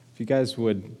you guys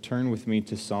would turn with me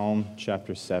to Psalm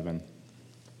chapter 7.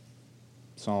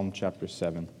 Psalm chapter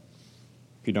 7.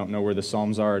 If you don't know where the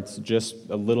Psalms are, it's just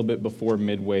a little bit before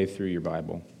midway through your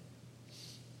Bible.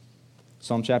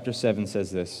 Psalm chapter 7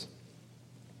 says this: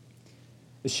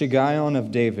 "The Shiggaion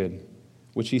of David,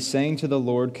 which he sang to the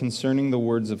Lord concerning the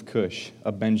words of Cush,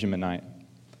 a Benjaminite.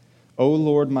 O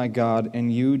Lord my God,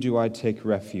 in you do I take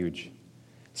refuge.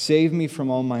 Save me from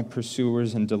all my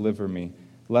pursuers and deliver me,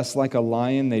 lest like a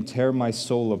lion they tear my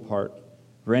soul apart,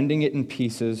 rending it in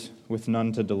pieces with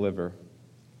none to deliver.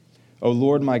 O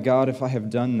Lord my God, if I have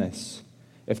done this,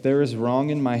 if there is wrong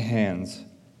in my hands,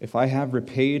 if I have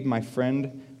repaid my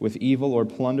friend with evil or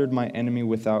plundered my enemy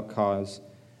without cause,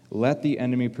 let the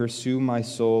enemy pursue my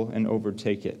soul and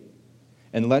overtake it,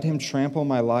 and let him trample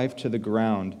my life to the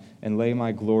ground and lay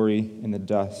my glory in the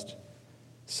dust.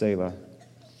 Selah.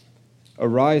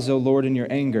 Arise, O Lord, in your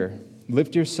anger.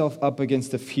 Lift yourself up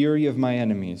against the fury of my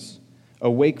enemies.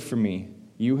 Awake for me.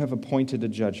 You have appointed a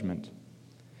judgment.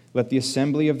 Let the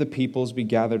assembly of the peoples be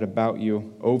gathered about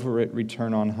you. Over it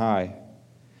return on high.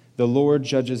 The Lord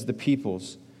judges the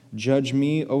peoples. Judge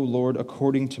me, O Lord,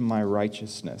 according to my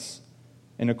righteousness,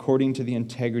 and according to the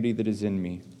integrity that is in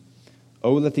me.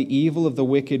 O let the evil of the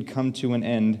wicked come to an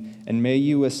end, and may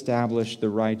you establish the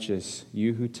righteous,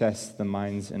 you who test the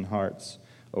minds and hearts,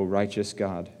 O righteous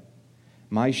God.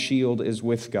 My shield is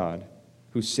with God,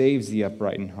 who saves the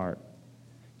upright in heart.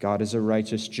 God is a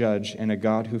righteous judge, and a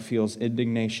God who feels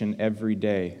indignation every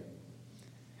day.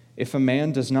 If a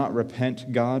man does not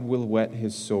repent, God will whet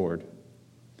his sword.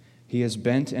 He has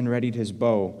bent and readied his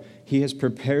bow. He has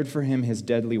prepared for him his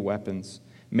deadly weapons,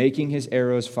 making his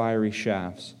arrows fiery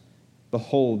shafts.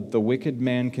 Behold, the wicked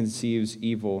man conceives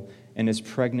evil and is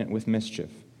pregnant with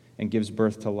mischief and gives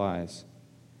birth to lies.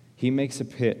 He makes a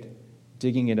pit,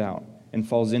 digging it out, and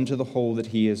falls into the hole that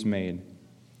he has made.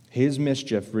 His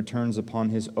mischief returns upon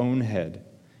his own head,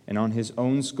 and on his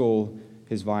own skull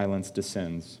his violence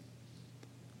descends.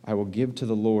 I will give to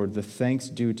the Lord the thanks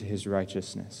due to his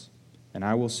righteousness, and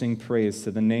I will sing praise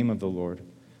to the name of the Lord,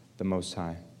 the Most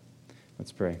High."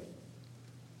 Let's pray.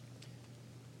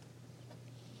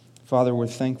 Father, we're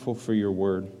thankful for your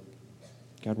word.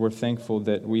 God, we're thankful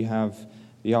that we have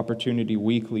the opportunity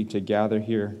weekly to gather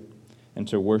here and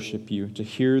to worship you, to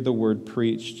hear the word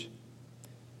preached,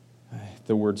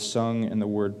 the word sung, and the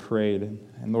word prayed.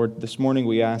 And Lord, this morning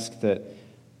we ask that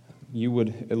you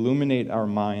would illuminate our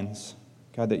minds.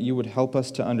 God, that you would help us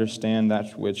to understand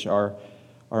that which our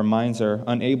minds are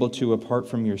unable to apart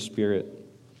from your Spirit.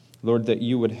 Lord, that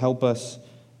you would help us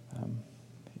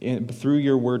through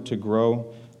your word to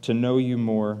grow, to know you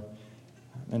more,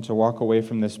 and to walk away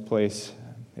from this place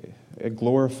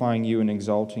glorifying you and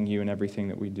exalting you in everything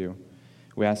that we do.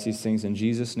 We ask these things in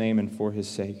Jesus' name and for his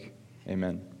sake.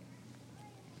 Amen.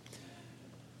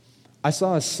 I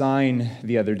saw a sign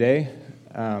the other day.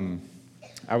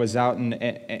 I was out and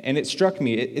it struck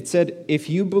me. It said, "If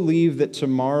you believe that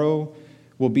tomorrow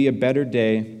will be a better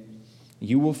day,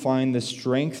 you will find the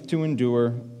strength to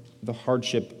endure the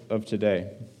hardship of today."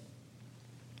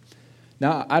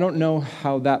 Now, I don't know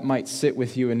how that might sit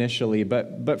with you initially,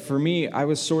 but for me, I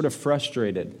was sort of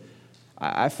frustrated.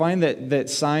 I find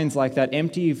that signs like that,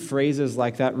 empty phrases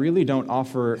like that, really don't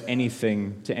offer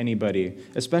anything to anybody,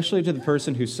 especially to the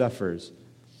person who suffers.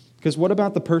 Because what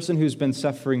about the person who's been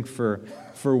suffering for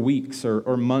weeks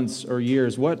or months or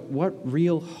years? What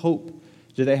real hope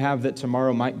do they have that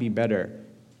tomorrow might be better?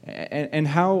 And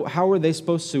how are they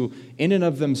supposed to, in and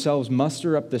of themselves,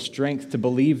 muster up the strength to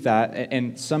believe that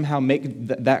and somehow make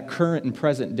that current and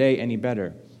present day any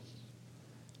better?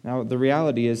 Now, the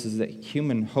reality is that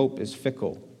human hope is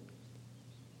fickle.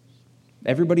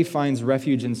 Everybody finds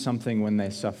refuge in something when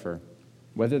they suffer,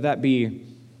 whether that be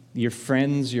your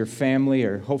friends, your family,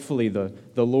 or hopefully the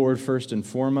Lord first and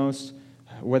foremost,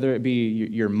 whether it be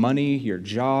your money, your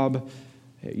job,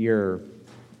 your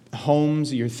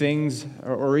homes, your things,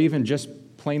 or even just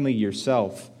plainly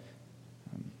yourself.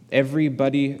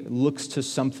 Everybody looks to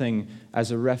something as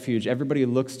a refuge. Everybody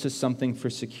looks to something for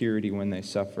security when they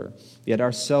suffer. Yet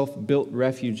our self-built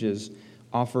refuges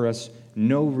offer us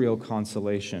no real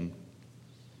consolation.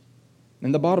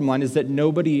 And the bottom line is that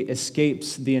nobody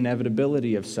escapes the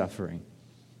inevitability of suffering.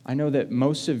 I know that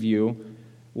most of you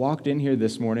walked in here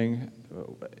this morning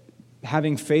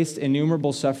having faced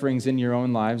innumerable sufferings in your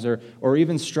own lives, or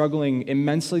even struggling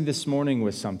immensely this morning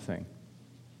with something.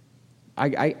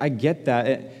 I get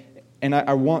that, and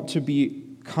I want to be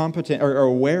competent or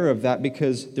aware of that,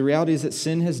 because the reality is that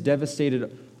sin has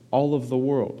devastated all of the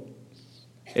world.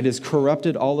 It has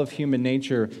corrupted all of human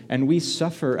nature, and we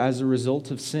suffer as a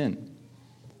result of sin.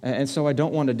 And so I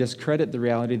don't want to discredit the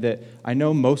reality that I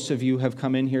know most of you have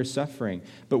come in here suffering.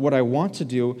 But what I want to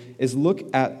do is look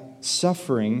at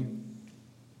suffering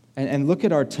and look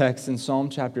at our text in Psalm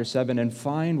chapter 7 and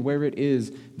find where it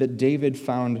is that David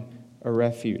found a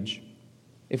refuge.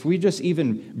 If we just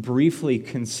even briefly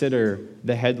consider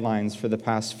the headlines for the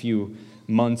past few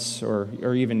months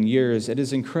or even years, it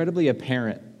is incredibly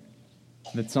apparent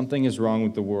that something is wrong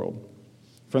with the world.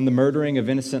 From the murdering of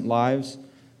innocent lives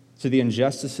to the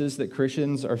injustices that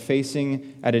Christians are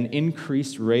facing at an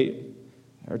increased rate,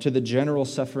 or to the general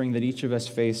suffering that each of us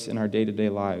face in our day-to-day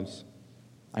lives.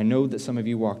 I know that some of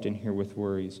you walked in here with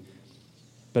worries.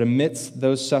 But amidst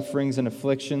those sufferings and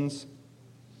afflictions,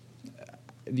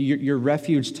 your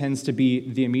refuge tends to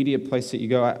be the immediate place that you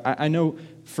go. I know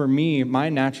for me, my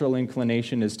natural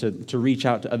inclination is to reach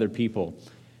out to other people.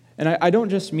 And I don't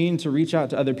just mean to reach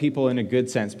out to other people in a good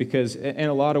sense, because in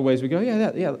a lot of ways we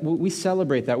go, we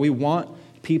celebrate that. We want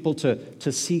people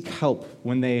to seek help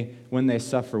when they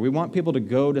suffer. We want people to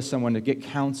go to someone to get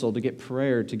counsel, to get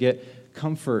prayer, to get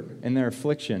comfort in their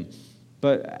affliction.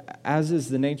 But as is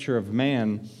the nature of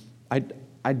man,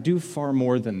 I do far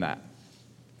more than that.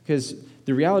 Because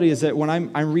the reality is that when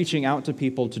I'm reaching out to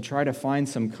people to try to find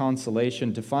some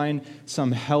consolation, to find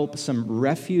some help, some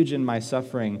refuge in my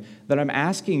suffering, that I'm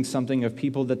asking something of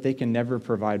people that they can never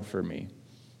provide for me.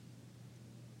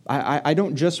 I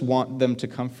don't just want them to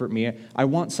comfort me. I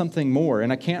want something more,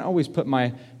 and I can't always put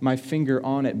my finger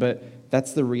on it, but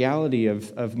that's the reality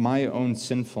of my own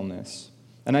sinfulness.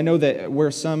 And I know that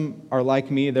where some are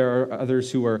like me, there are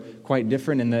others who are quite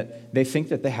different in that they think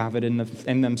that they have it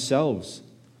in themselves.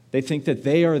 They think that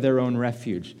they are their own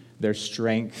refuge, their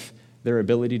strength, their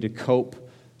ability to cope,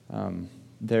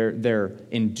 their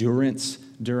endurance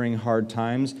during hard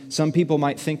times. Some people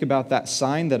might think about that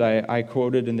sign that I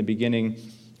quoted in the beginning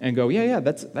and go,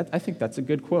 I think that's a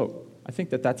good quote. I think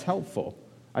that that's helpful.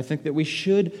 I think that we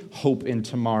should hope in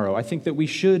tomorrow. I think that we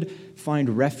should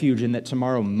find refuge in that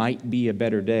tomorrow might be a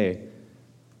better day.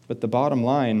 But the bottom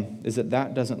line is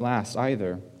that doesn't last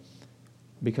either,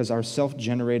 because our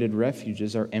self-generated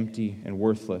refuges are empty and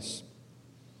worthless.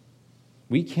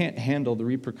 We can't handle the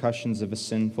repercussions of a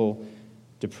sinful,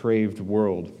 depraved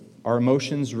world. Our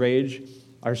emotions rage,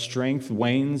 our strength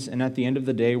wanes, and at the end of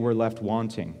the day, we're left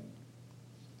wanting.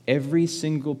 Every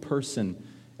single person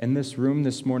in this room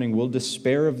this morning will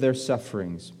despair of their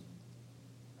sufferings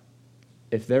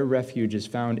if their refuge is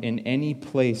found in any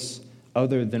place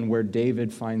other than where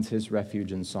David finds his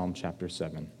refuge in Psalm chapter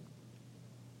 7.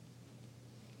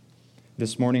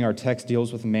 This morning, our text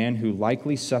deals with a man who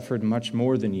likely suffered much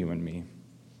more than you and me.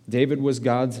 David was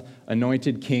God's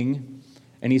anointed king,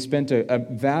 and he spent a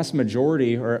vast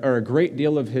majority or a great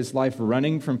deal of his life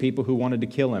running from people who wanted to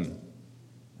kill him.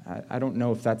 I don't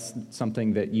know if that's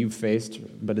something that you've faced,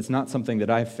 but it's not something that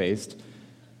I've faced.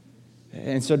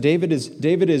 And so David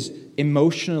is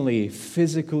emotionally,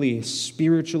 physically,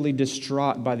 spiritually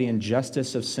distraught by the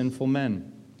injustice of sinful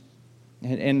men.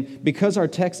 And because our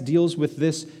text deals with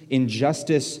this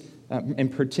injustice in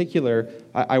particular,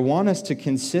 I want us to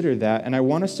consider that, and I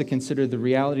want us to consider the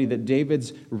reality that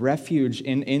David's refuge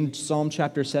in Psalm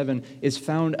chapter 7 is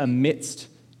found amidst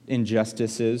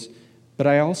injustices. But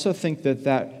I also think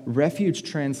that refuge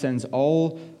transcends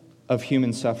all of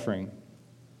human suffering.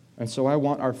 And so I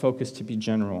want our focus to be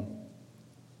general.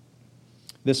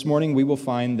 This morning we will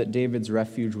find that David's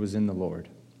refuge was in the Lord.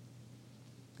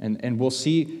 And we'll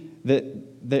see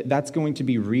that's going to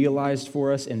be realized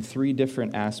for us in three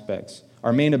different aspects.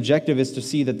 Our main objective is to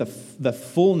see that the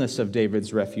fullness of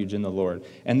David's refuge in the Lord.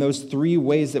 And those three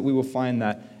ways that we will find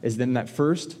that is then that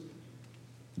first,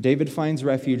 David finds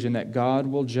refuge in that God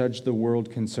will judge the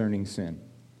world concerning sin.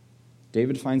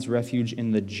 David finds refuge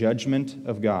in the judgment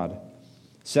of God.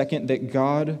 Second, that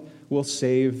God will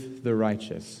save the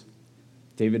righteous.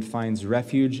 David finds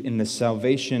refuge in the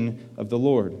salvation of the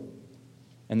Lord.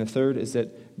 And the third is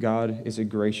that God is a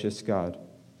gracious God.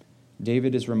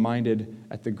 David is reminded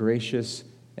at the gracious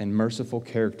and merciful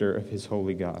character of his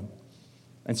holy God.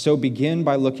 And so begin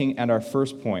by looking at our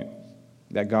first point,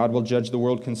 that God will judge the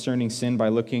world concerning sin, by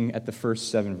looking at the first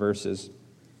 7 verses.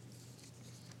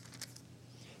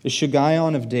 The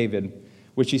Shiggaion of David,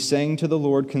 which he sang to the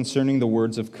Lord concerning the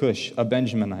words of Cush, a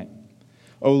Benjaminite.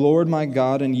 O Lord my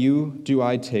God, in you do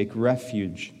I take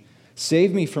refuge.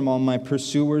 Save me from all my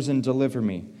pursuers and deliver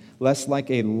me, lest like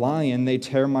a lion they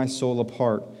tear my soul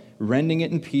apart, rending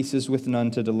it in pieces with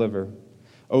none to deliver.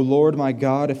 O Lord my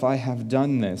God, if I have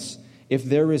done this, if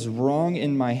there is wrong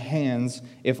in my hands,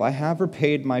 if I have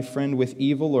repaid my friend with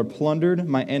evil or plundered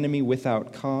my enemy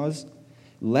without cause,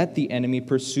 let the enemy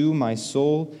pursue my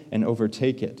soul and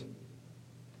overtake it.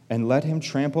 and let him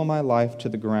trample my life to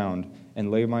the ground and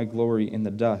lay my glory in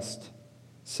the dust.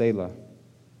 Selah.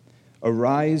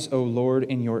 Arise, O Lord,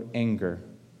 in your anger.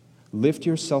 Lift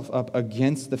yourself up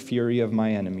against the fury of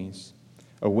my enemies.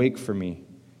 Awake for me.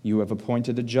 You have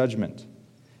appointed a judgment.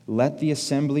 Let the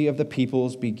assembly of the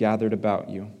peoples be gathered about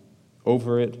you.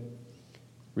 Over it,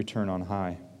 return on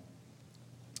high.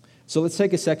 So let's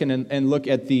take a second and look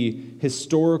at the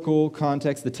historical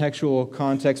context, the textual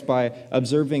context, by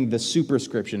observing the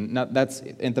superscription. Now, that's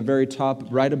at the very top,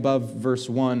 right above verse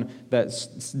 1, that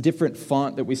different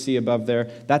font that we see above there.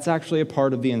 That's actually a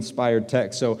part of the inspired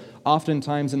text. So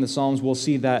oftentimes in the Psalms, we'll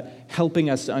see that helping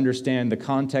us to understand the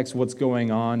context, what's going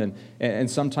on,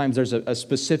 and sometimes there's a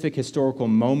specific historical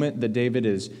moment that David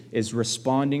is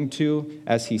responding to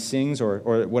as he sings, or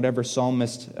whatever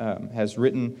psalmist has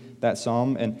written that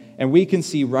psalm. And we can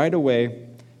see right away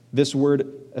this word,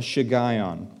 a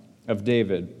shiggaion, of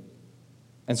David.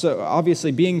 And so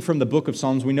obviously, being from the book of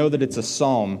Psalms, we know that it's a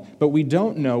psalm, but we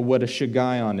don't know what a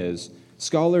shiggaion is.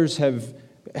 Scholars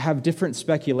have different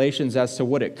speculations as to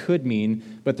what it could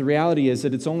mean, but the reality is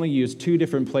that it's only used 2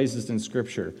 different places in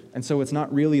Scripture, and so it's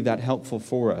not really that helpful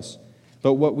for us.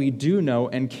 But what we do know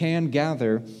and can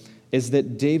gather is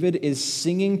that David is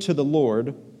singing to the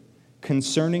Lord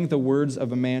concerning the words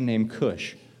of a man named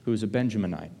Cush, who is a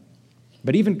Benjaminite.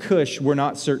 But even Cush, we're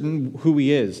not certain who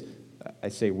he is. I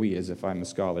say we as if I'm a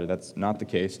scholar. That's not the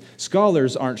case.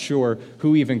 Scholars aren't sure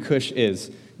who even Cush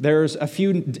is. There's a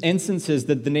few instances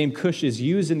that the name Cush is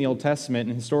used in the Old Testament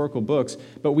in historical books,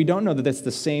 but we don't know that it's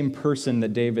the same person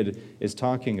that David is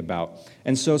talking about.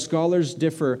 And so scholars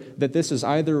differ that this is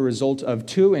either a result of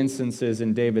 2 instances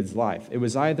in David's life. It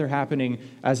was either happening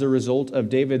as a result of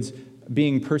David's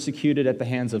being persecuted at the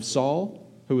hands of Saul,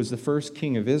 who was the first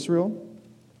king of Israel,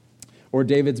 or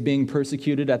David's being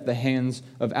persecuted at the hands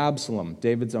of Absalom,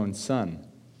 David's own son.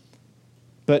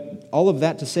 But all of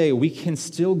that to say, we can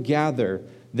still gather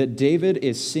that David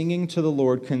is singing to the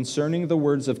Lord concerning the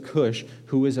words of Cush,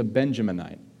 who is a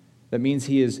Benjaminite. That means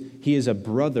he is a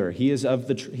brother. He is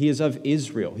of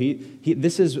Israel.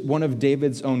 This is one of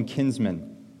David's own kinsmen.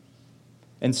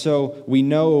 And so we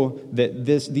know that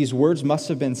these words must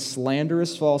have been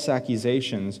slanderous false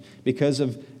accusations because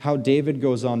of how David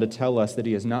goes on to tell us that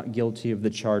he is not guilty of the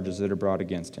charges that are brought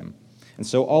against him. And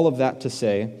so all of that to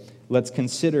say, let's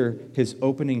consider his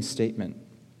opening statement.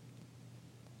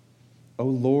 O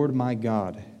Lord my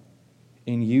God,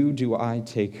 in you do I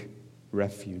take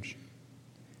refuge.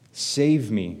 Save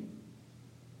me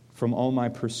from all my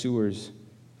pursuers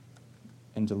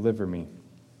and deliver me.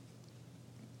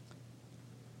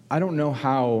 I don't know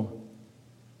how,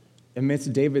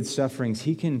 amidst David's sufferings,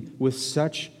 he can, with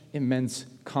such immense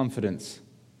confidence,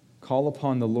 call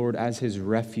upon the Lord as his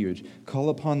refuge, call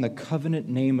upon the covenant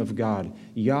name of God,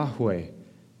 Yahweh,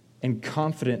 and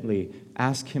confidently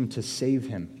ask him to save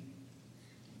him.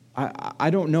 I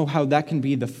don't know how that can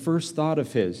be the first thought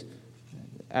of his.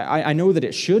 I know that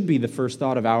it should be the first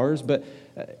thought of ours, but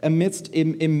amidst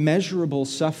immeasurable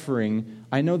suffering,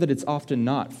 I know that it's often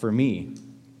not for me.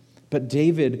 But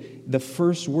David, the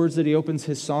first words that he opens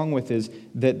his song with is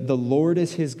that the Lord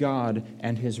is his God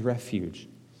and his refuge.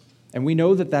 And we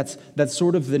know that that's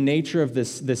sort of the nature of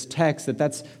this text,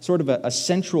 that's sort of a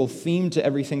central theme to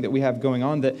everything that we have going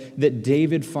on, that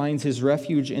David finds his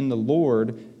refuge in the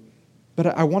Lord. But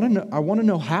I want to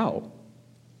know how.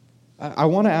 I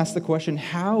want to ask the question,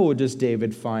 how does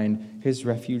David find his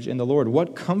refuge in the Lord?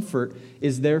 What comfort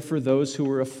is there for those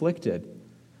who are afflicted?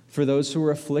 For those who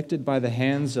are afflicted by the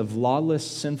hands of lawless,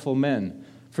 sinful men,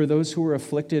 for those who are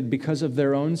afflicted because of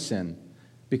their own sin,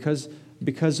 because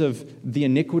of the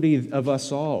iniquity of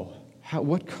us all.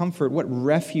 What comfort, what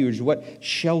refuge, what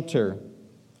shelter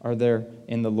are there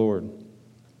in the Lord?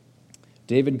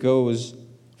 David goes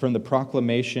from the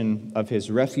proclamation of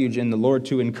his refuge in the Lord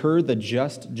to incur the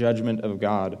just judgment of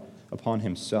God upon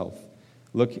himself.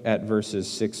 Look at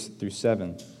verses 6 through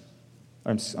 7.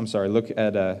 Look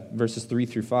at verses 3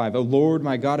 through 5. O Lord,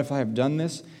 my God, if I have done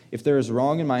this, if there is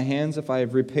wrong in my hands, if I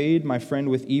have repaid my friend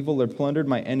with evil or plundered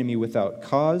my enemy without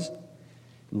cause,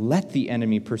 let the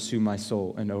enemy pursue my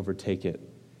soul and overtake it.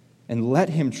 And let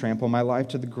him trample my life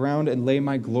to the ground and lay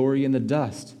my glory in the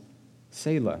dust.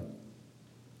 Selah.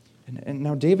 And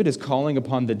now David is calling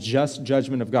upon the just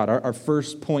judgment of God. Our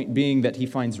first point being that he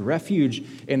finds refuge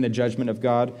in the judgment of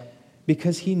God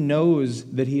because he knows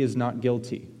that he is not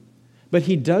guilty. But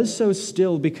he does so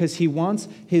still because he wants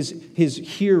his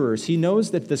hearers. He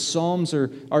knows that the Psalms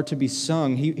are to be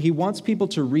sung. He wants people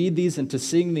to read these and to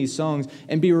sing these songs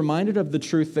and be reminded of the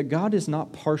truth that God is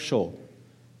not partial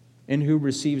in who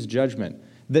receives judgment.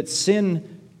 That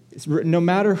sin no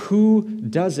matter who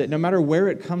does it, no matter where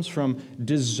it comes from,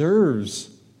 deserves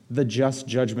the just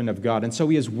judgment of God. And so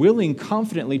he is willing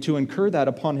confidently to incur that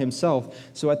upon himself,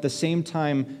 so at the same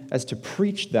time as to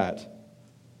preach that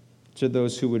to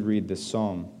those who would read this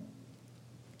psalm.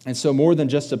 And so more than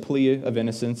just a plea of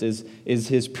innocence is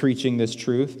his preaching this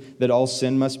truth, that all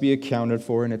sin must be accounted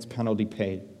for and its penalty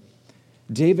paid.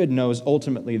 David knows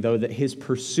ultimately, though, that his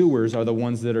pursuers are the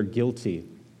ones that are guilty.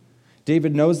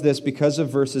 David knows this because of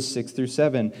verses 6 through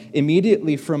 7.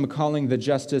 Immediately from calling the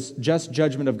just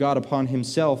judgment of God upon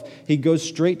himself, he goes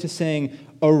straight to saying,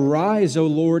 "Arise, O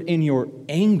Lord, in your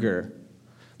anger.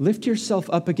 Lift yourself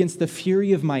up against the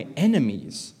fury of my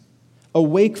enemies.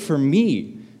 Awake for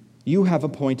me. You have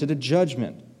appointed a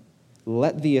judgment.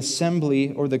 Let the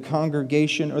assembly or the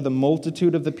congregation or the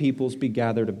multitude of the peoples be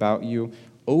gathered about you.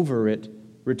 Over it,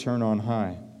 return on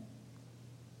high."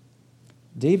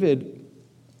 David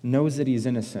knows that he's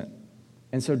innocent.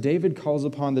 And so David calls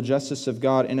upon the justice of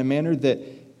God in a manner that,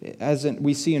 as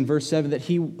we see in verse 7, that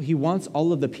he wants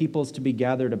all of the peoples to be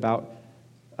gathered about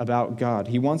God.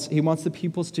 He wants the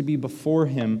peoples to be before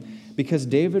him because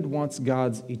David wants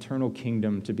God's eternal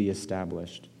kingdom to be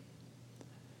established.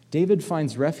 David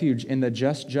finds refuge in the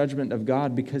just judgment of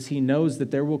God because he knows that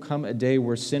there will come a day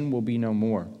where sin will be no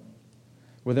more.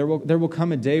 Where there will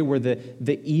come a day where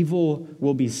the evil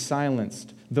will be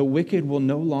silenced. The wicked will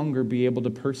no longer be able to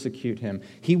persecute him.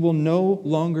 He will no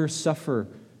longer suffer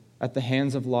at the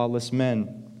hands of lawless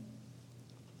men.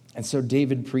 And so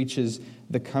David preaches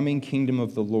the coming kingdom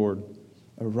of the Lord.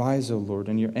 Arise, O Lord,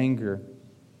 in your anger.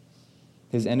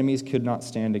 His enemies could not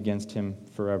stand against him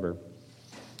forever.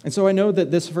 And so I know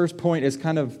that this first point is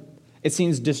it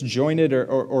seems disjointed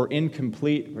or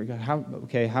incomplete.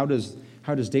 How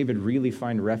does David really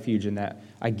find refuge in that?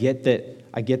 I get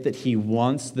that he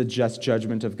wants the just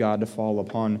judgment of God to fall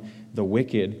upon the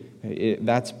wicked.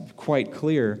 That's quite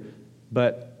clear.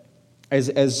 But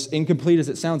as incomplete as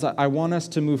it sounds, I want us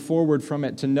to move forward from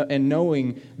it and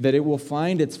knowing that it will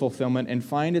find its fulfillment and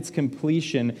find its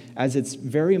completion as it's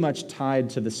very much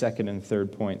tied to the second and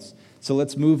third points. So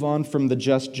let's move on from the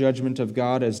just judgment of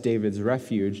God as David's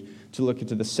refuge to look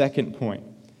into the second point,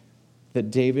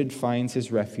 that David finds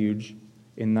his refuge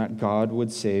in that God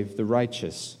would save the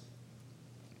righteous.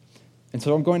 And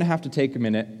so I'm going to have to take a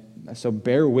minute, so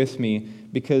bear with me,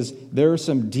 because there are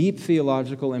some deep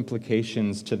theological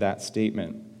implications to that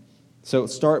statement. So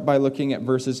start by looking at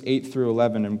verses 8 through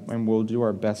 11, and we'll do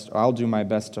our best. I'll do my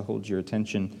best to hold your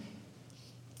attention.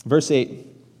 Verse 8,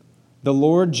 "The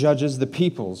Lord judges the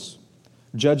peoples.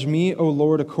 Judge me, O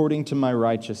Lord, according to my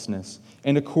righteousness,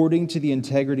 and according to the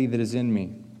integrity that is in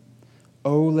me.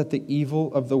 Oh, let the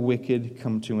evil of the wicked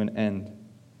come to an end,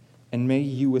 and may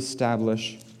you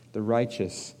establish the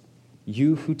righteous,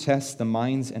 you who test the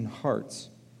minds and hearts,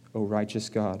 O righteous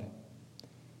God.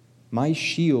 My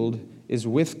shield is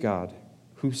with God,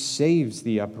 who saves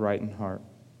the upright in heart.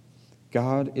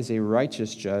 God is a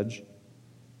righteous judge,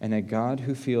 and a God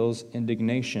who feels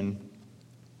indignation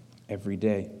every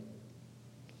day."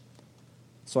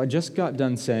 So I just got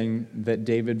done saying that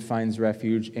David finds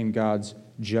refuge in God's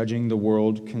judging the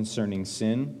world concerning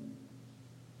sin.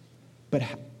 But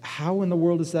how in the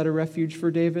world is that a refuge for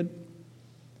David?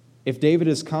 If David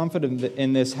is confident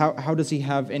in this, how does he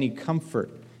have any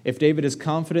comfort? If David is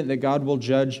confident that God will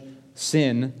judge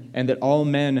sin and that all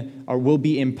men will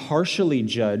be impartially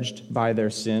judged by their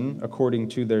sin, according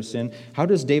to their sin, how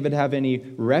does David have any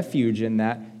refuge in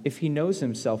that if he knows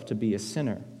himself to be a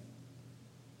sinner?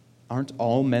 Aren't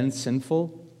all men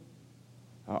sinful?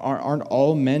 Aren't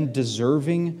all men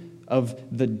deserving of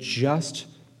the just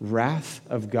wrath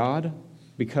of God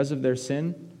because of their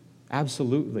sin?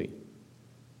 Absolutely.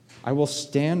 I will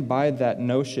stand by that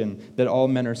notion that all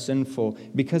men are sinful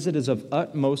because it is of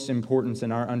utmost importance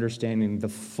in our understanding the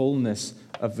fullness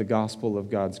of the gospel of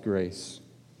God's grace.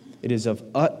 It is of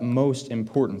utmost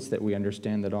importance that we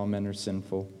understand that all men are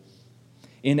sinful.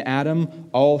 In Adam,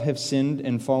 all have sinned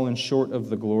and fallen short of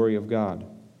the glory of God.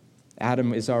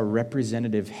 Adam is our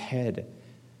representative head.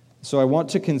 So I want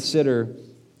to consider,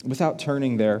 without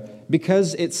turning there,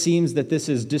 because it seems that this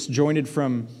is disjointed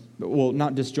from, well,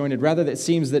 not disjointed, rather that it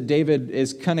seems that David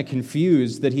is kind of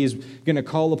confused that he's going to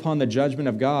call upon the judgment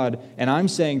of God, and I'm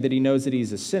saying that he knows that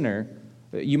he's a sinner.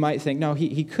 You might think, no,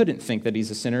 he couldn't think that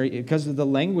he's a sinner because of the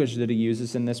language that he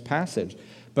uses in this passage.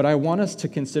 But I want us to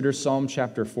consider Psalm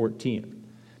chapter 14.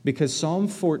 Because Psalm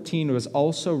 14 was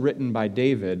also written by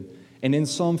David, and in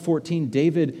Psalm 14,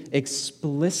 David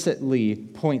explicitly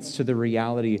points to the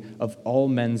reality of all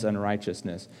men's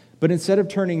unrighteousness. But instead of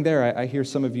turning there, I hear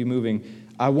some of you moving.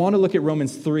 I want to look at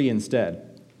Romans 3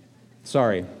 instead.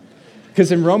 Sorry.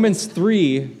 Because in Romans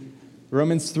 3,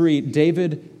 Romans 3,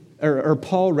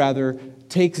 Paul rather,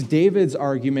 takes David's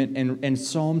argument in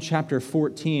Psalm chapter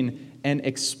 14 and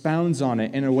expounds on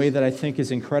it in a way that I think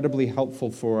is incredibly helpful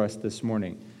for us this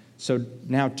morning. So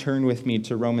now turn with me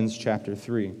to Romans chapter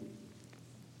 3.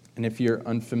 And if you're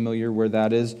unfamiliar where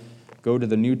that is, go to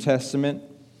the New Testament,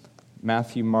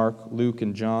 Matthew, Mark, Luke,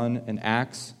 and John, and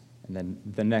Acts, and then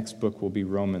the next book will be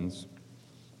Romans.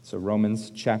 So Romans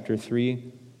chapter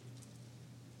 3,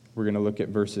 we're going to look at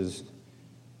verses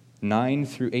 9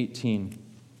 through 18.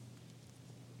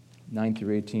 9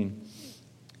 through 18.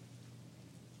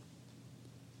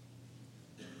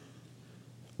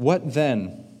 What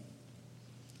then?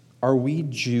 Are we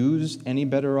Jews any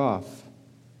better off?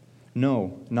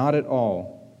 No, not at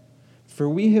all. For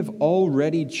we have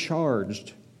already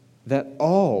charged that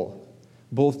all,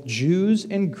 both Jews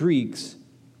and Greeks,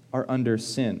 are under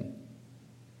sin,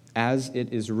 as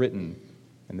it is written.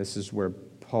 And this is where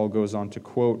Paul goes on to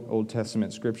quote Old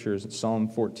Testament scriptures. Psalm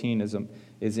 14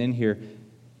 is in here.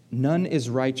 None is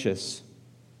righteous.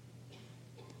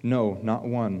 No, not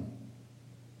one.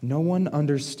 No one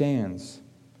understands.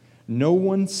 No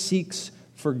one seeks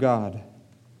for God.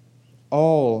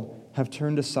 All have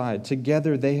turned aside.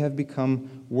 Together they have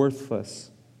become worthless.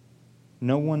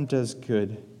 No one does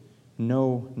good.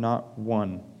 No, not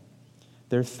one.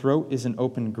 Their throat is an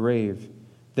open grave.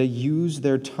 They use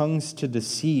their tongues to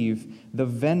deceive. The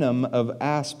venom of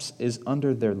asps is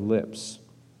under their lips.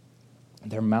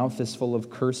 Their mouth is full of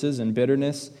curses and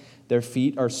bitterness. Their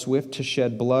feet are swift to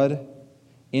shed blood.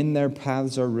 In their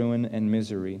paths are ruin and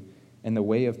misery, and the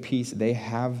way of peace they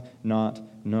have not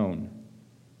known.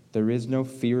 There is no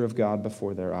fear of God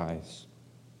before their eyes.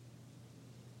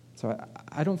 So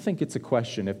I don't think it's a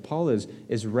question. If Paul is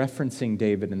referencing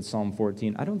David in Psalm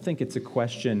 14, I don't think it's a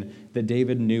question that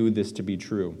David knew this to be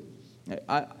true.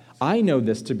 I know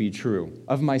this to be true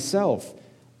of myself.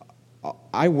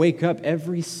 I wake up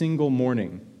every single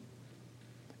morning,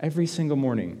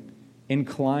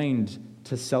 inclined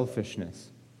to selfishness,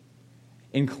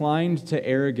 inclined to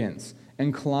arrogance,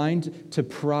 inclined to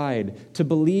pride, to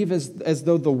believe as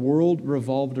though the world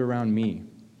revolved around me.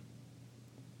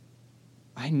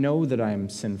 I know that I am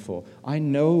sinful. I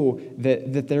know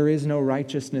that there is no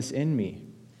righteousness in me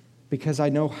because I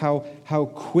know how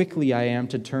quickly I am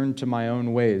to turn to my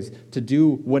own ways, to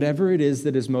do whatever it is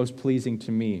that is most pleasing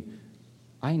to me.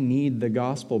 I need the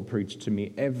gospel preached to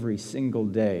me every single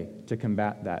day to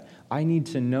combat that. I need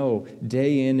to know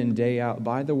day in and day out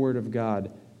by the word of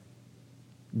God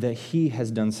that He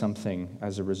has done something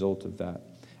as a result of that.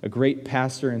 A great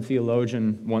pastor and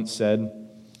theologian once said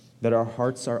that our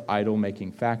hearts are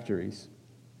idol-making factories.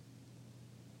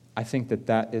 I think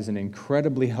that is an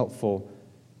incredibly helpful,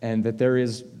 and that there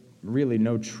is really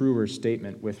no truer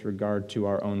statement with regard to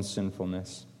our own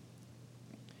sinfulness.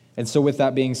 And so with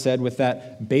that being said, with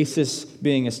that basis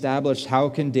being established, how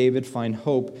can David find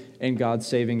hope in God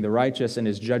saving the righteous and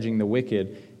His judging the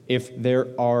wicked if there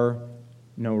are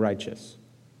no righteous?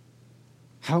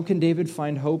 How can David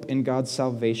find hope in God's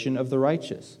salvation of the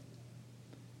righteous?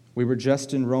 We were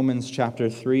just in Romans chapter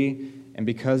 3, and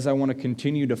because I want to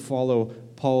continue to follow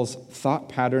Paul's thought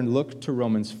pattern, look to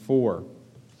Romans 4.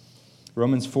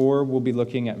 Romans 4, we'll be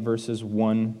looking at verses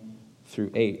 1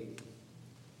 through 8.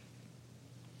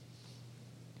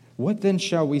 What then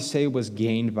shall we say was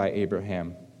gained by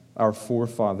Abraham, our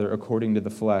forefather, according to the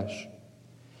flesh?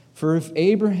 For if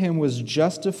Abraham was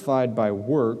justified by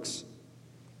works,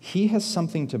 he has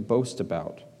something to boast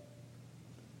about,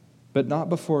 but not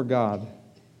before God.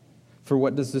 For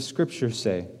what does the Scripture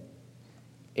say?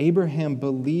 Abraham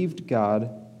believed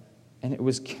God, and it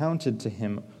was counted to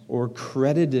him, or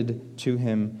credited to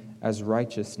him as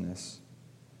righteousness.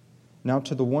 Now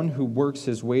to the one who works,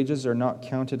 his wages are not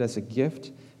counted as a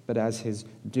gift, but as his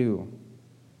due.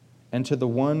 And to the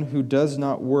one who does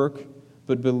not work,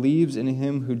 but believes in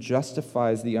Him who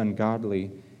justifies the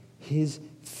ungodly, his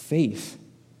faith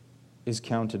is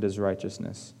counted as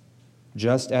righteousness.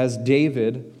 Just as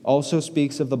David also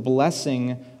speaks of the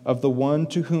blessing of the one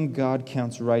to whom God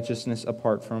counts righteousness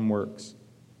apart from works.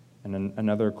 And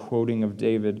another quoting of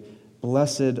David,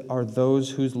 blessed are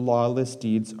those whose lawless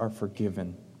deeds are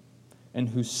forgiven and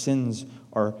whose sins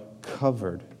are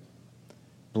covered.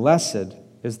 Blessed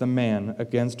is the man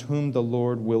against whom the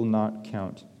Lord will not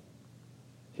count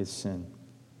his sin.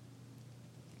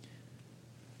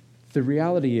 The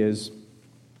reality is,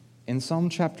 in Psalm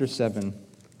chapter 7,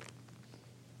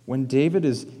 when David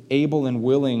is able and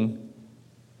willing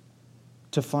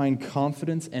to find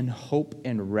confidence and hope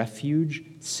and refuge,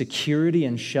 security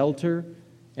and shelter,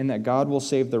 and that God will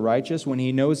save the righteous, when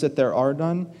he knows that there are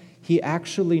none, he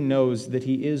actually knows that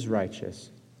he is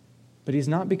righteous. But he's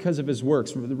not because of his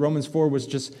works. Romans 4 was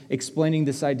just explaining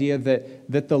this idea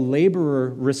that the laborer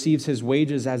receives his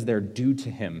wages as they're due to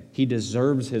him. He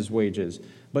deserves his wages.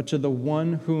 But to the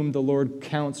one whom the Lord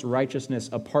counts righteousness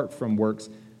apart from works,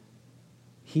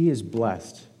 he is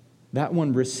blessed. That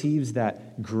one receives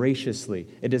that graciously.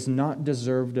 It is not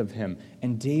deserved of him.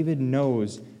 And David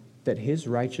knows that his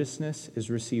righteousness is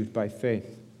received by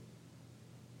faith.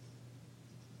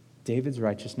 David's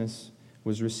righteousness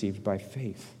was received by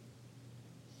faith.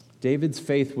 David's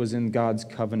faith was in God's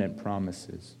covenant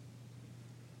promises.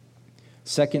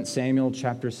 2 Samuel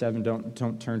chapter 7,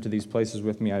 don't turn to these places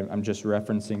with me, I'm just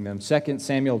referencing them. 2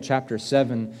 Samuel chapter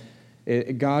 7,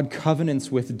 God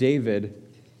covenants with David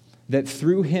that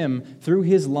through him, through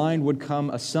his line would come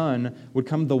a son, would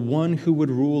come the one who would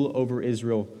rule over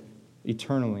Israel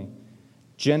eternally.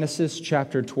 Genesis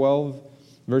chapter 12,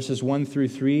 verses 1 through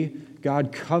 3,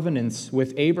 God covenants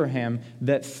with Abraham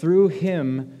that through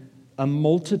him a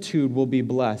multitude will be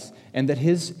blessed, and that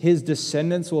his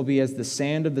descendants will be as the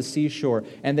sand of the seashore,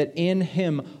 and that in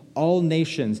him all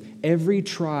nations, every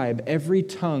tribe, every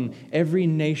tongue, every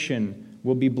nation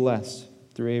will be blessed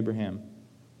through Abraham.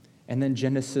 And then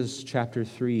Genesis chapter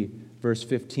 3, verse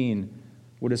 15,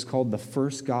 what is called the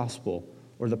first gospel,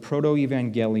 or the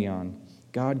proto-evangelion.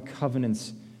 God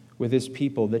covenants with his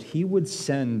people that he would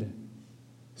send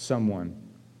someone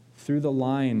through the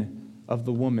line of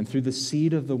the woman, through the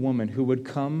seed of the woman, who would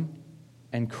come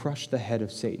and crush the head of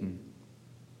Satan.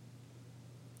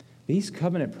 These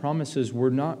covenant promises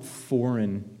were not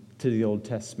foreign to the Old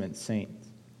Testament saints.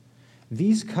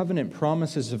 These covenant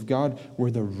promises of God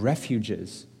were the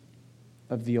refuges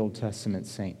of the Old Testament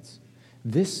saints.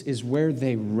 This is where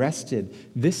they rested.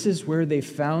 This is where they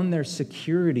found their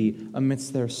security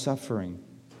amidst their suffering.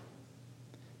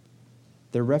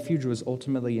 Their refuge was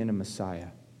ultimately in a Messiah.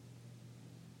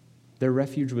 Their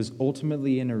refuge was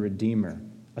ultimately in a Redeemer,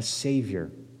 a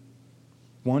Savior,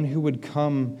 one who would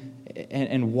come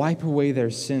and wipe away their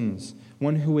sins,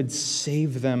 one who would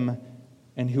save them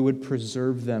and who would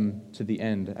preserve them to the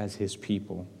end as his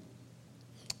people.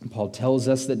 And Paul tells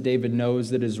us that David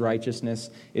knows that his righteousness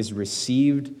is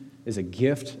received, is a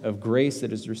gift of grace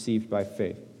that is received by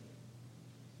faith.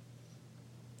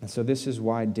 And so this is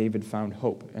why David found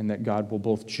hope, and that God will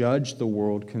both judge the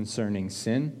world concerning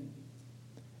sin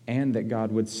and that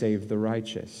God would save the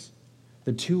righteous.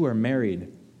 The two are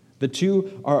married. The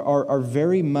two are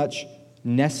very much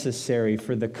necessary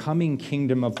for the coming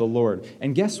kingdom of the Lord.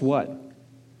 And guess what?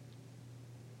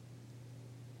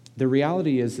 The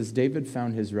reality is David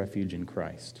found his refuge in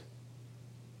Christ.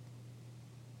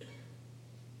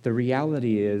 The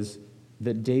reality is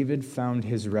that David found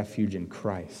his refuge in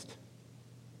Christ.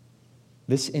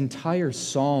 This entire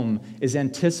psalm is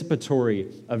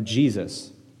anticipatory of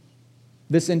Jesus.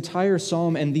 This entire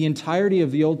psalm and the entirety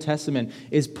of the Old Testament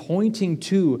is pointing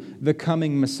to the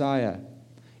coming Messiah.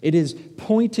 It is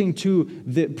pointing to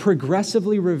the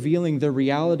progressively revealing the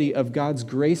reality of God's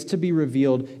grace to be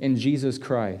revealed in Jesus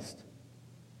Christ.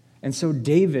 And so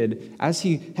David, as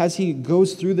he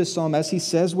goes through this psalm, as he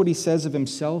says what he says of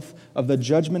himself, of the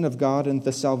judgment of God and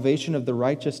the salvation of the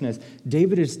righteousness,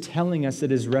 David is telling us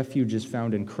that his refuge is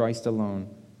found in Christ alone.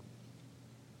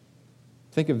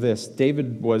 Think of this.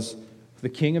 David was the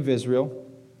king of Israel.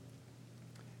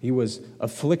 He was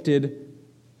afflicted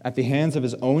at the hands of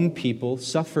his own people,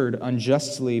 suffered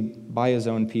unjustly by his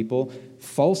own people,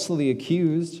 falsely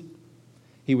accused.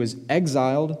 He was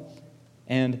exiled,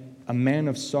 and a man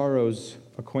of sorrows,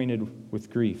 acquainted with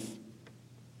grief.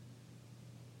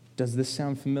 Does this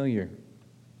sound familiar?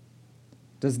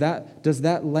 Does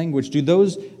that language, do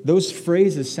those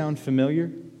phrases sound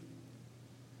familiar?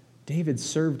 David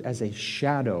served as a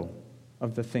shadow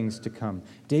of the things to come.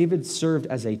 David served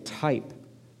as a type,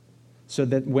 so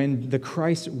that when the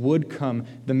Christ would come,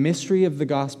 the mystery of the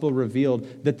gospel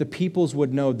revealed, that the peoples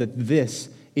would know that this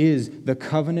is the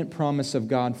covenant promise of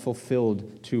God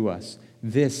fulfilled to us.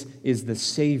 This is the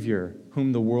Savior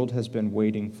whom the world has been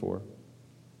waiting for.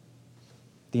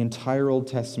 The entire Old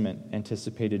Testament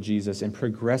anticipated Jesus and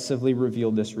progressively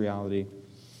revealed this reality.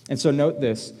 And so note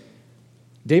this,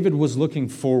 David was looking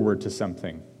forward to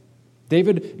something.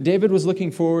 David was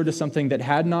looking forward to something that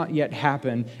had not yet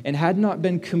happened and had not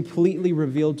been completely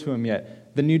revealed to him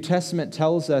yet. The New Testament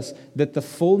tells us that the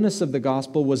fullness of the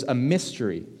gospel was a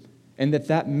mystery, and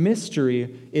that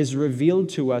mystery is revealed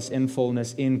to us in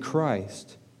fullness in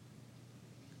Christ.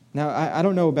 Now, I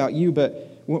don't know about you,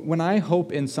 but when I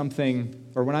hope in something,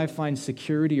 or when I find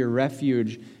security or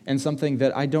refuge in something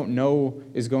that I don't know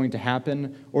is going to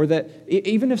happen, or that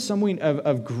even if someone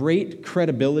of great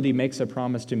credibility makes a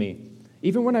promise to me,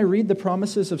 even when I read the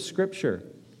promises of Scripture,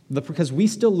 because we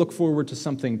still look forward to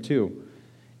something too.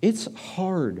 It's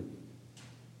hard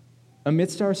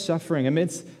amidst our suffering,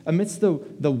 amidst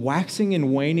the waxing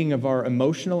and waning of our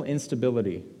emotional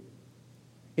instability.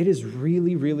 It is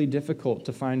really, really difficult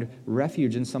to find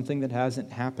refuge in something that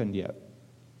hasn't happened yet.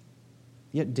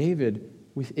 Yet David,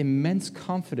 with immense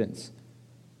confidence,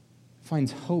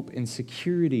 finds hope and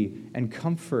security and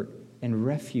comfort and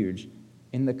refuge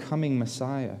in the coming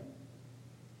Messiah.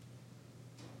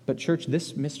 But church,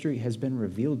 this mystery has been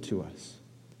revealed to us.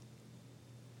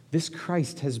 This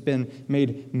Christ has been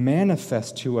made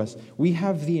manifest to us. We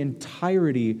have the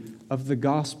entirety of the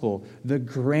gospel, the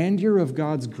grandeur of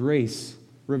God's grace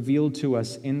revealed to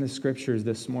us in the Scriptures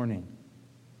this morning.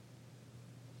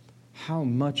 How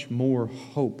much more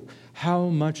hope, how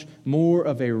much more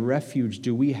of a refuge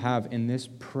do we have in this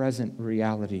present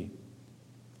reality?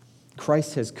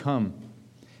 Christ has come,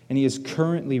 and he is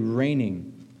currently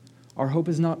reigning. Our hope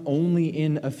is not only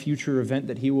in a future event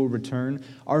that he will return.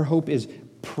 Our hope is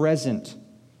present,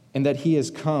 and that he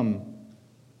has come,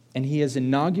 and he has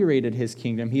inaugurated his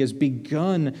kingdom. He has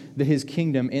begun his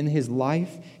kingdom in his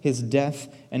life, his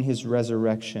death, and his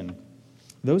resurrection.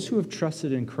 Those who have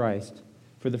trusted in Christ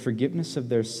for the forgiveness of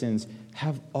their sins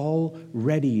have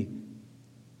already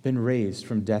been raised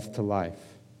from death to life.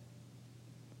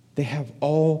 They have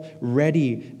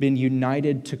already been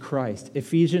united to Christ.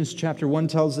 Ephesians chapter 1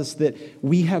 tells us that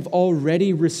we have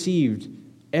already received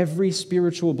every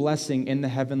spiritual blessing in the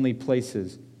heavenly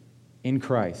places in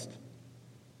Christ.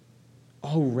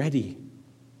 Already.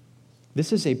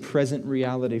 This is a present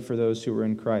reality for those who are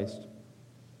in Christ.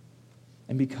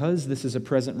 And because this is a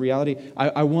present reality,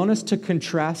 I want us to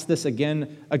contrast this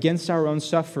again against our own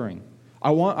suffering. I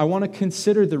want to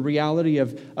consider the reality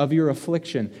of your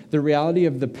affliction, the reality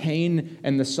of the pain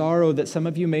and the sorrow that some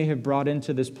of you may have brought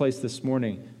into this place this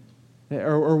morning.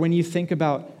 Or when you think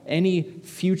about any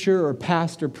future or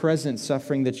past or present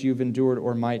suffering that you've endured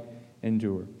or might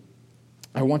endure.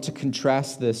 I want to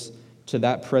contrast this to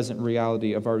that present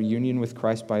reality of our union with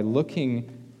Christ by looking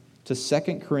to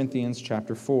 2 Corinthians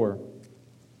chapter 4.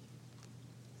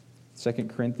 2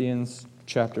 Corinthians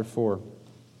chapter 4.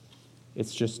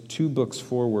 It's just 2 books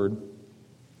forward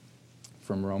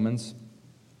from Romans.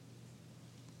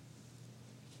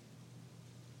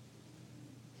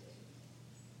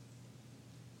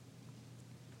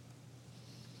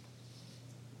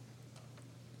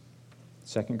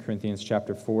 Second Corinthians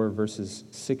chapter 4, verses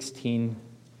 16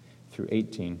 through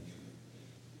 18.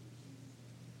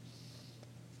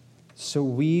 So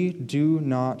we do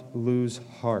not lose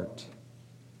heart.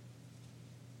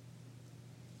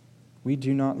 We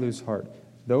do not lose heart.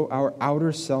 Though our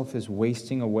outer self is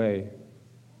wasting away,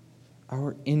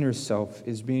 our inner self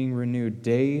is being renewed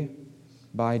day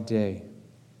by day.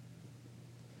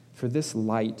 For this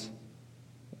light,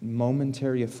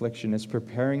 momentary affliction is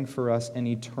preparing for us an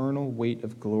eternal weight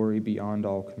of glory beyond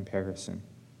all comparison.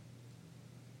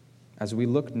 As we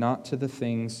look not to the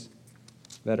things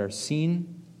that are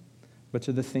seen, but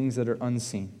to the things that are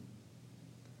unseen.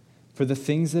 For the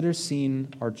things that are seen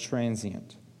are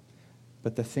transient,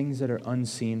 but the things that are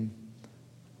unseen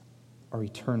are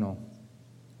eternal.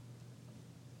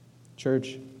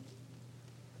 Church,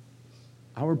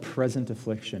 our present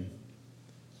affliction,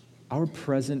 our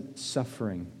present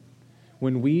suffering,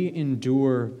 when we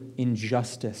endure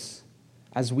injustice,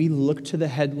 as we look to the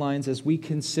headlines, as we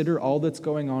consider all that's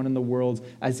going on in the world,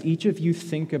 as each of you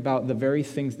think about the very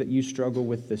things that you struggle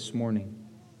with this morning,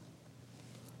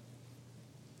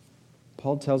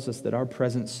 Paul tells us that our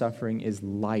present suffering is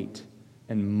light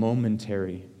and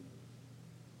momentary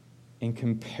in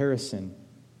comparison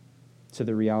to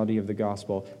the reality of the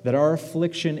gospel. That our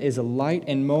affliction is a light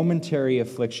and momentary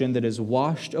affliction that is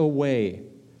washed away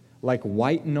like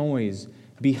white noise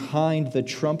behind the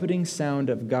trumpeting sound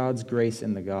of God's grace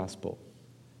in the gospel.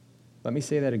 Let me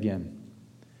say that again.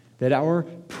 That our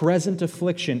present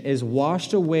affliction is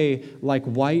washed away like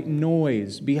white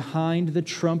noise behind the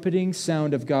trumpeting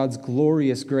sound of God's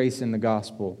glorious grace in the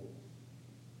gospel.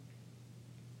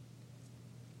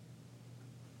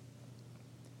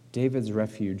 David's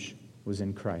refuge was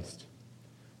in Christ.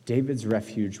 David's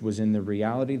refuge was in the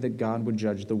reality that God would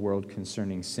judge the world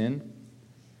concerning sin,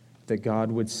 that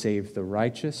God would save the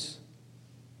righteous,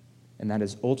 and that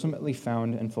is ultimately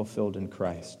found and fulfilled in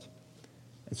Christ.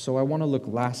 And so I want to look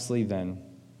lastly then,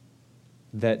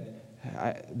 that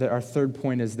our third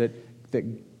point is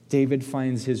that David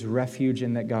finds his refuge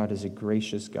in that God is a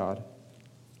gracious God.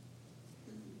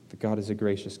 That God is a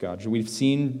gracious God. We've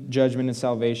seen judgment and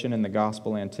salvation and the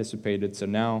gospel anticipated. So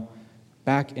now,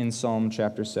 back in Psalm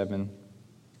chapter 7,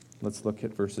 let's look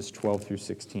at verses 12 through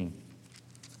 16.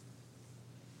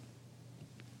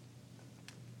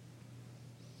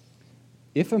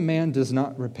 If a man does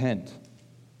not repent,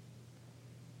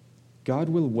 God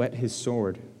will whet his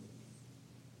sword.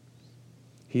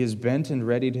 He has bent and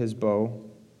readied his bow.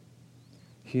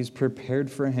 He has prepared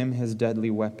for him his deadly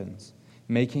weapons,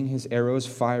 making his arrows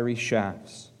fiery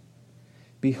shafts.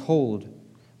 Behold,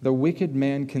 the wicked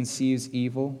man conceives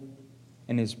evil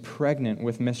and is pregnant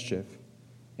with mischief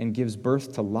and gives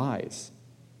birth to lies.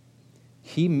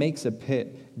 He makes a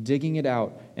pit, digging it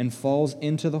out, and falls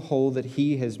into the hole that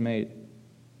he has made.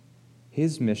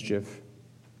 His mischief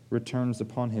returns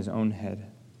upon his own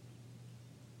head,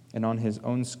 and on his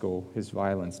own skull his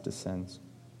violence descends.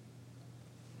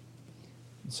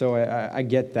 So I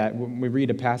get that. When we read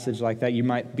a passage like that, you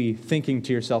might be thinking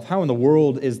to yourself, how in the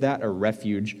world is that a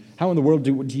refuge? How in the world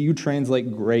do you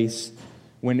translate grace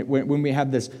when we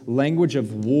have this language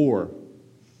of war,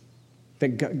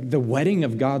 the whetting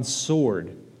of God's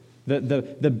sword,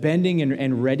 the bending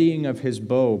and readying of his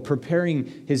bow,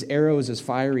 preparing his arrows as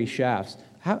fiery shafts?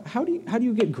 How do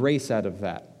you get grace out of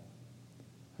that?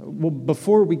 Well,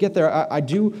 before we get there, I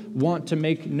do want to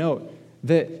make note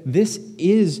that this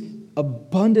is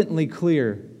abundantly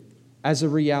clear as a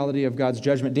reality of God's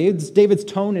judgment. David's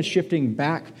tone is shifting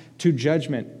back to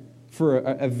judgment for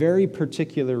a very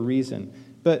particular reason.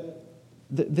 But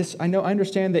I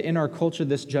understand that in our culture,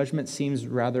 this judgment seems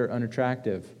rather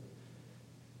unattractive.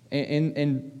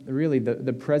 And really,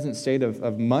 the present state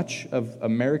of much of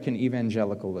American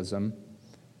evangelicalism,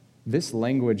 this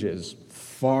language is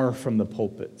far from the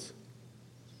pulpits.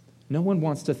 No one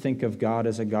wants to think of God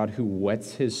as a God who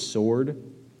whets his sword,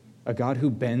 a God who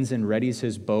bends and readies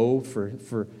his bow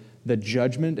for the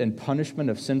judgment and punishment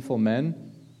of sinful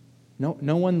men.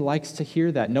 No one likes to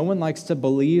hear that. No one likes to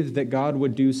believe that God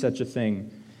would do such a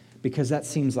thing, because that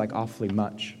seems like awfully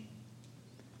much.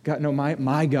 God, no,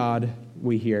 my God,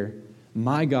 we hear,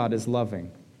 my God is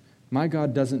loving. My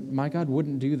God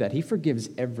wouldn't do that. He forgives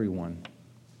everyone.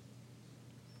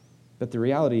 But the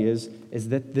reality is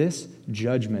that this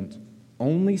judgment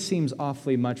only seems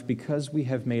awfully much because we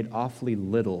have made awfully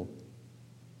little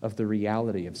of the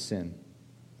reality of sin.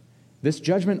 This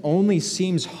judgment only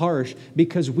seems harsh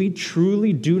because we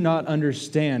truly do not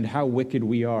understand how wicked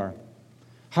we are,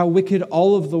 how wicked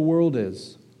all of the world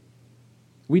is.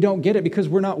 We don't get it because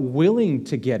we're not willing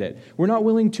to get it. We're not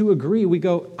willing to agree. We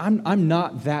go, I'm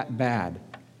not that bad.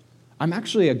 I'm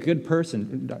actually a good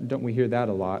person. Don't we hear that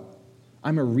a lot?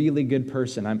 I'm a really good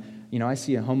person. I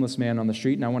see a homeless man on the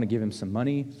street and I want to give him some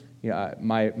money.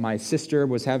 My sister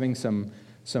was having some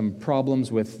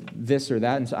problems with this or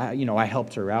that, and so I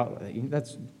helped her out.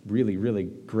 That's really, really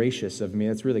gracious of me.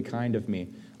 That's really kind of me.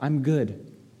 I'm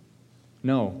good.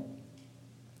 No,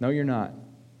 you're not.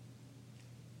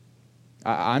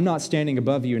 I'm not standing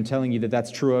above you and telling you that that's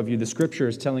true of you. The Scripture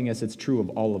is telling us it's true of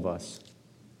all of us,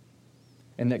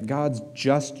 and that God's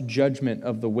just judgment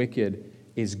of the wicked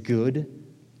is good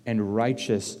and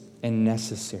righteous and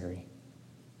necessary.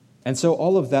 And so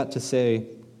all of that to say,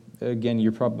 again,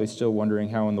 you're probably still wondering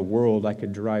how in the world I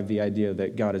could derive the idea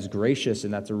that God is gracious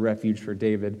and that's a refuge for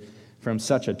David from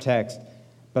such a text.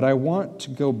 But I want to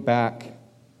go back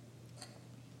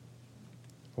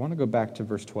to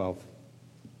verse 12.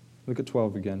 Look at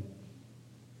 12 again.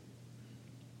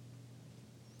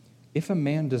 If a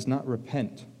man does not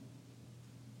repent,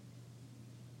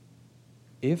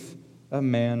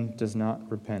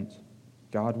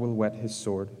 God will whet his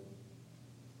sword.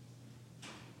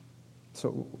 So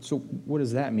what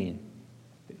does that mean?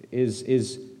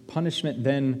 Is punishment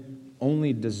then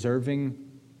only deserving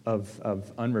of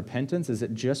unrepentance? Is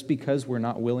it just because we're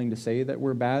not willing to say that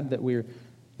we're bad, that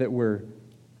we're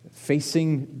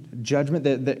facing judgment,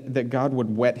 that God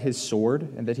would whet his sword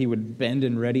and that he would bend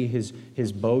and ready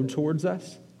his bow towards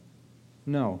us?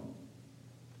 No.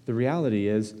 The reality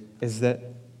is that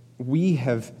we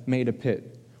have made a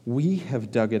pit. We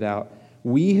have dug it out.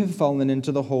 We have fallen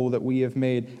into the hole that we have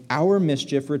made. Our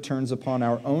mischief returns upon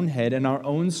our own head, and our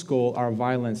own skull our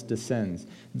violence descends.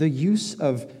 The use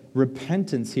of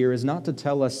repentance here is not to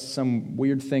tell us some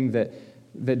weird thing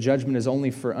that judgment is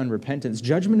only for unrepentance.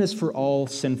 Judgment is for all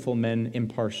sinful men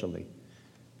impartially.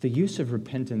 The use of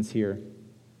repentance here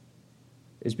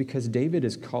is because David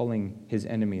is calling his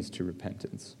enemies to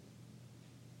repentance.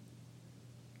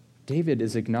 David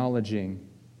is acknowledging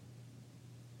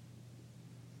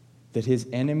that his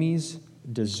enemies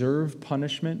deserve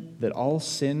punishment, that all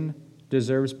sin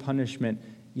deserves punishment,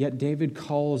 yet David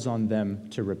calls on them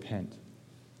to repent.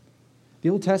 The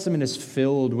Old Testament is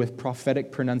filled with prophetic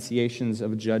pronunciations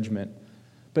of judgment,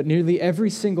 but nearly every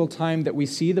single time that we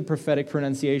see the prophetic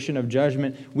pronunciation of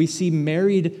judgment, we see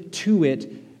married to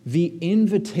it the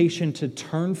invitation to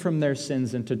turn from their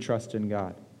sins and to trust in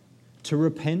God, to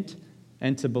repent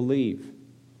and to believe.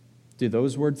 Do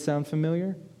those words sound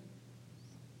familiar?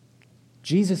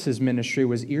 Jesus' ministry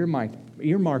was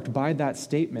earmarked by that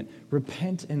statement.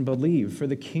 Repent and believe, for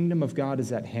the kingdom of God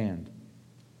is at hand.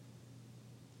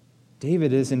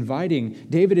 David is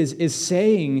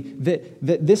saying that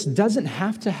this doesn't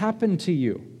have to happen to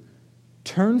you.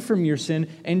 Turn from your sin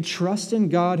and trust in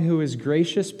God who is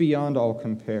gracious beyond all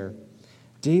compare.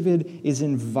 David is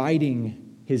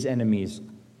inviting his enemies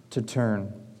to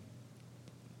turn.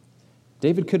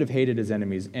 David could have hated his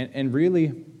enemies, and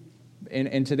really,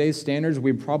 in today's standards,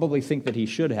 we probably think that he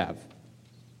should have.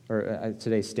 Or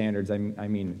today's standards, I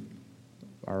mean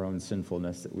our own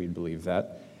sinfulness, that we'd believe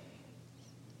that.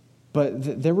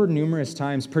 But there were numerous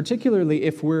times, particularly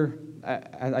if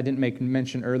I didn't make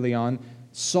mention early on,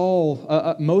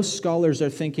 Saul, most scholars are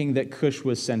thinking that Cush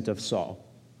was sent of Saul.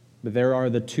 But there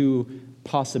are the two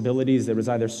possibilities. There was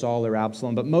either Saul or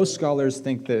Absalom. But most scholars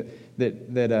think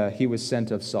that he was sent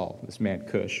of Saul, this man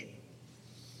Cush.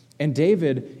 And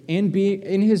David,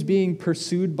 in his being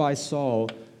pursued by Saul,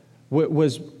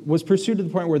 was pursued to the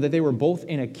point where that they were both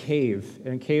in a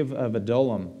cave of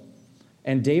Adullam.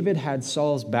 And David had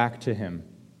Saul's back to him,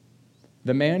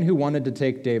 the man who wanted to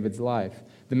take David's life,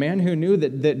 the man who knew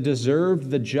that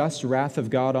deserved the just wrath of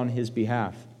God on his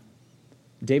behalf.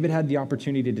 David had the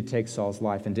opportunity to take Saul's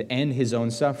life and to end his own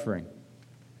suffering.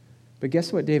 But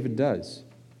guess what David does?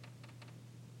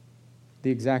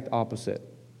 The exact opposite.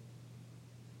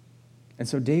 And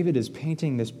so David is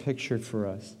painting this picture for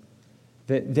us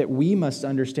that we must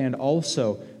understand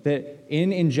also that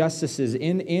in injustices,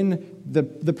 in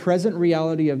the present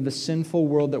reality of the sinful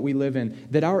world that we live in,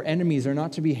 that our enemies are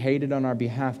not to be hated on our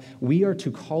behalf. We are to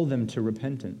call them to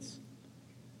repentance.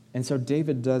 And so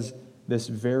David does this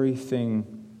very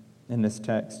thing in this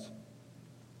text.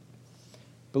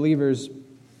 Believers,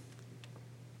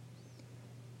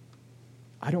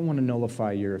 I don't want to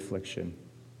nullify your affliction.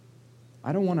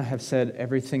 I don't want to have said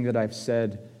everything that I've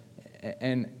said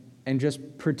and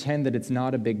just pretend that it's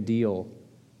not a big deal.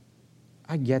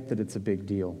 I get that it's a big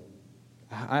deal.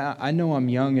 I know I'm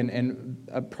young,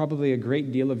 and probably a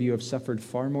great deal of you have suffered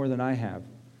far more than I have,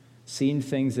 seen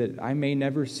things that I may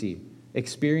never see,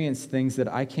 experienced things that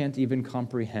I can't even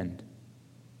comprehend.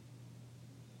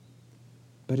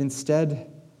 But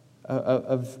instead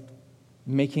of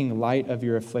making light of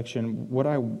your affliction, what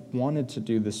I wanted to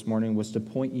do this morning was to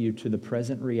point you to the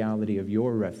present reality of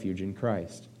your refuge in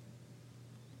Christ.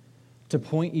 To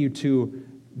point you to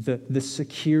the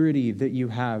security that you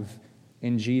have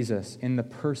in Jesus, in the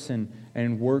person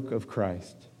and work of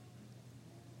Christ.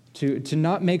 To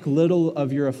not make little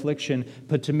of your affliction,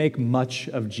 but to make much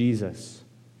of Jesus.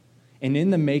 And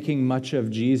in the making much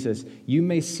of Jesus, you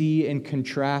may see and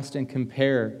contrast and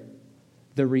compare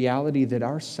the reality that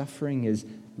our suffering is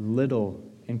little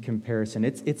in comparison.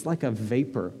 It's like a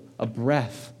vapor, a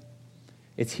breath.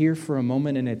 It's here for a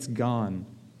moment and it's gone.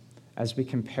 As we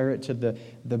compare it to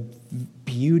the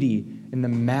beauty and the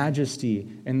majesty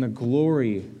and the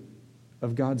glory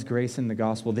of God's grace in the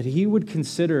gospel, that He would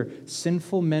consider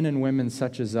sinful men and women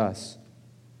such as us,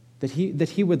 that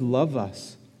He would love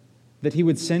us, that He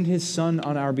would send His Son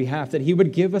on our behalf, that He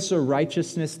would give us a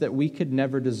righteousness that we could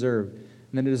never deserve,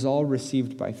 and that it is all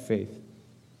received by faith.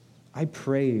 I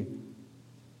pray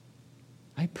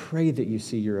that you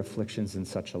see your afflictions in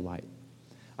such a light.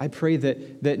 I pray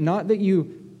that not that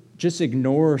you just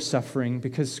ignore suffering,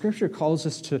 because Scripture calls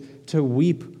us to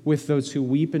weep with those who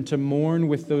weep and to mourn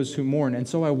with those who mourn. And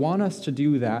so I want us to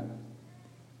do that.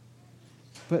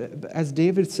 But as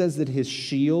David says that his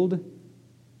shield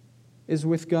is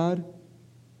with God,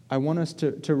 I want us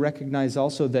to recognize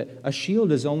also that a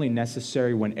shield is only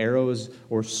necessary when arrows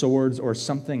or swords or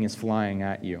something is flying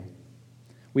at you.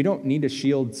 We don't need a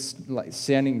shield like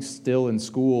standing still in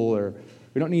school, or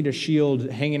we don't need a shield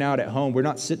hanging out at home. We're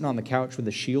not sitting on the couch with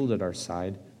a shield at our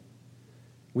side.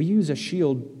 We use a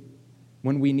shield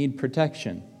when we need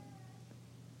protection,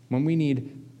 when we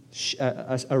need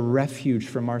a refuge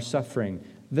from our suffering.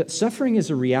 The suffering is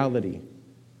a reality.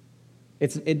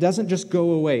 It doesn't just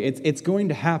go away. It's going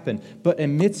to happen. But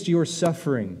amidst your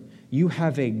suffering, you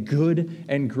have a good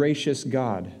and gracious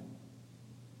God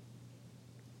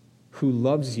who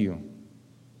loves you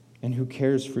and who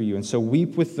cares for you. And so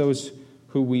weep with those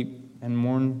who weep and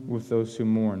mourn with those who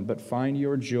mourn. But find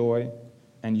your joy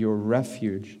and your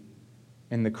refuge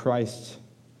in the Christ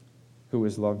who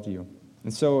has loved you.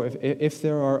 And so if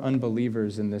there are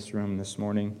unbelievers in this room this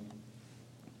morning,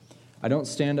 I don't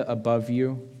stand above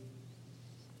you.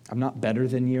 I'm not better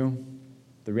than you.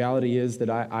 The reality is that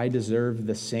I deserve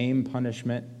the same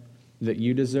punishment that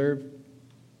you deserve.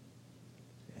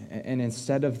 And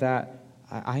instead of that,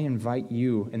 I invite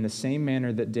you in the same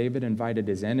manner that David invited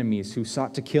his enemies who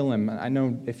sought to kill him. I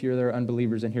know if you're there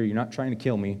unbelievers in here, you're not trying to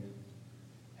kill me.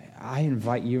 I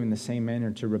invite you in the same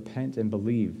manner to repent and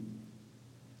believe.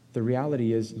 The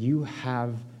reality is you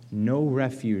have no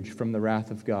refuge from the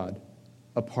wrath of God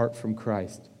apart from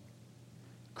Christ.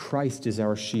 Christ is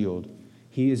our shield.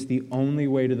 He is the only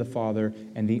way to the Father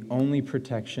and the only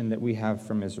protection that we have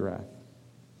from his wrath.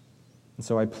 And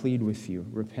so I plead with you,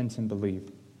 repent and believe.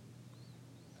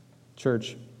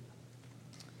 Church,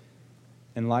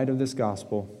 in light of this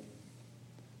gospel,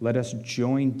 let us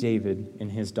join David in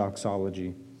his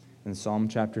doxology in Psalm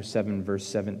chapter 7, verse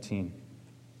 17.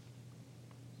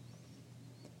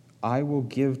 I will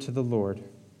give to the Lord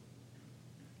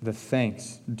the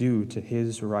thanks due to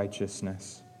his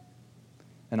righteousness,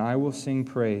 and I will sing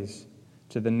praise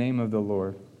to the name of the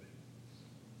Lord,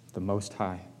 the Most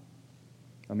High.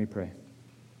 Let me pray.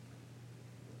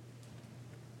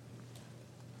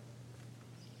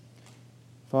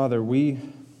 Father, we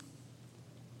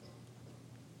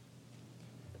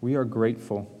are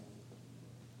grateful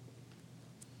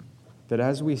that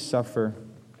as we suffer,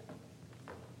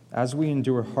 as we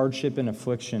endure hardship and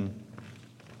affliction,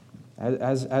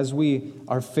 as we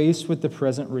are faced with the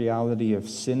present reality of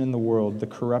sin in the world, the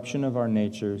corruption of our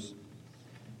natures,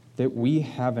 that we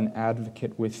have an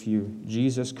advocate with you,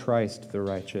 Jesus Christ the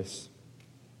righteous,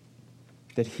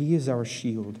 that he is our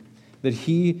shield, that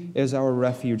he is our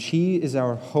refuge, he is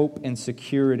our hope and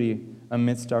security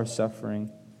amidst our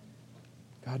suffering.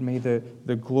 God, may the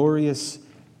glorious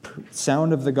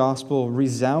sound of the gospel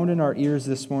resound in our ears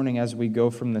this morning as we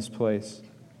go from this place.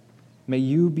 May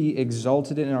you be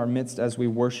exalted in our midst as we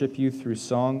worship you through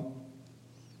song,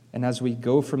 and as we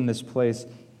go from this place,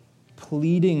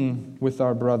 pleading with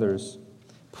our brothers,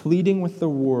 pleading with the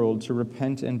world to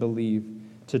repent and believe,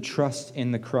 to trust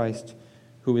in the Christ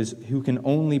who can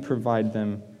only provide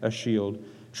them a shield,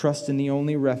 trust in the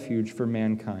only refuge for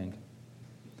mankind.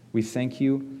 We thank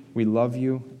you, we love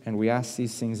you, and we ask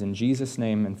these things in Jesus'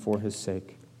 name and for his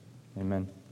sake. Amen.